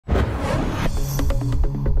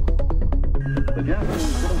The Japanese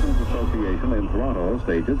Citizens Association in Toronto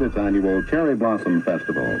stages its annual Cherry Blossom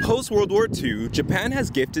Festival. Post-World War II, Japan has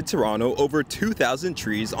gifted Toronto over 2,000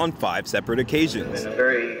 trees on 5 separate occasions. In a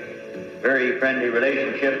very friendly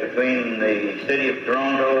relationship between the city of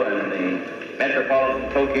Toronto and the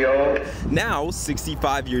metropolitan Tokyo. Now,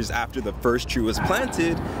 65 years after the first tree was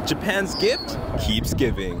planted, Japan's gift keeps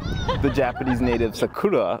giving. The Japanese native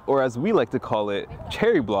sakura, or as we like to call it,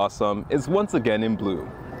 cherry blossom, is once again in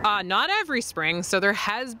bloom. Not every spring, so there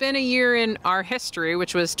has been a year in our history,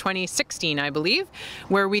 which was 2016, I believe,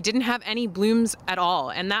 where we didn't have any blooms at all,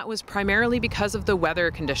 and that was primarily because of the weather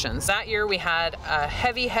conditions. That year we had a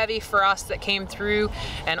heavy frost that came through,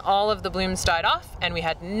 and all of the blooms died off, and we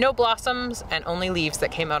had no blossoms and only leaves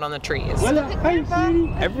that came out on the trees.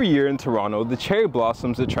 Every year in Toronto, the cherry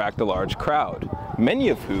blossoms attract a large crowd, many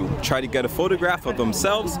of who try to get a photograph of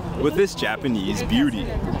themselves with this Japanese beauty.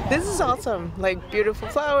 This is awesome, like beautiful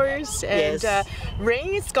flowers, and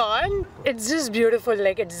rain is gone. It's just beautiful,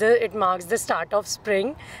 like it marks the start of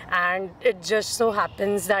spring, and it just so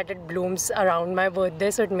happens that it blooms around my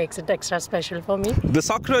birthday, so it makes it extra special for me. The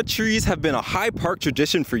sakura trees have been a High Park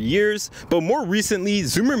tradition for years, but more recently,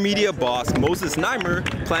 ZoomerMedia boss Moses Neimer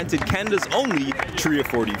planted Canada's only Tree of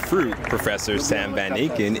 40 Fruit. Professor Sam Van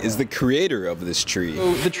Aken is the creator of this tree.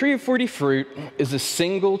 So the Tree of 40 Fruit is a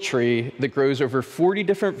single tree that grows over 40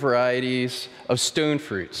 different varieties of stone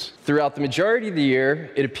fruits. Throughout the majority of the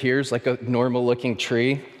year, it appears like a normal-looking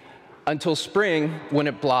tree until spring, when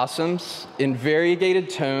it blossoms in variegated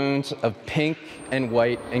tones of pink and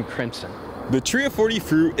white and crimson. The Tree of 40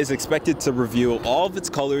 Fruit is expected to reveal all of its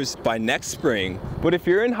colors by next spring, but if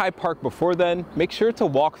you're in High Park before then, make sure to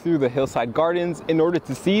walk through the Hillside Gardens in order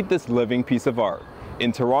to see this living piece of art.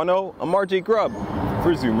 In Toronto, I'm RJ Grubb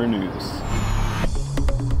for Zoomer News.